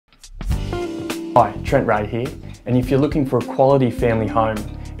Hi, Trent Ray here, and if you're looking for a quality family home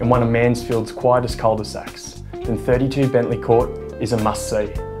in one of Mansfield's quietest cul-de-sacs, then 32 Bentley Court is a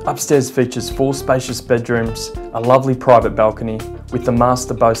must-see. Upstairs features 4 spacious bedrooms, a lovely private balcony, with the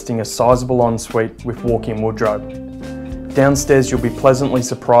master boasting a sizable ensuite with walk-in wardrobe. Downstairs you'll be pleasantly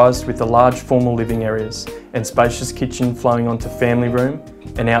surprised with the large formal living areas and spacious kitchen flowing onto family room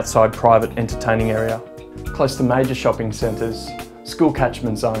and outside private entertaining area. Close to major shopping centres, school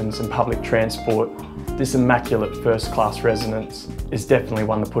catchment zones and public transport, this immaculate first-class residence is definitely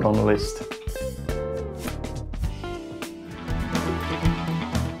one to put on the list.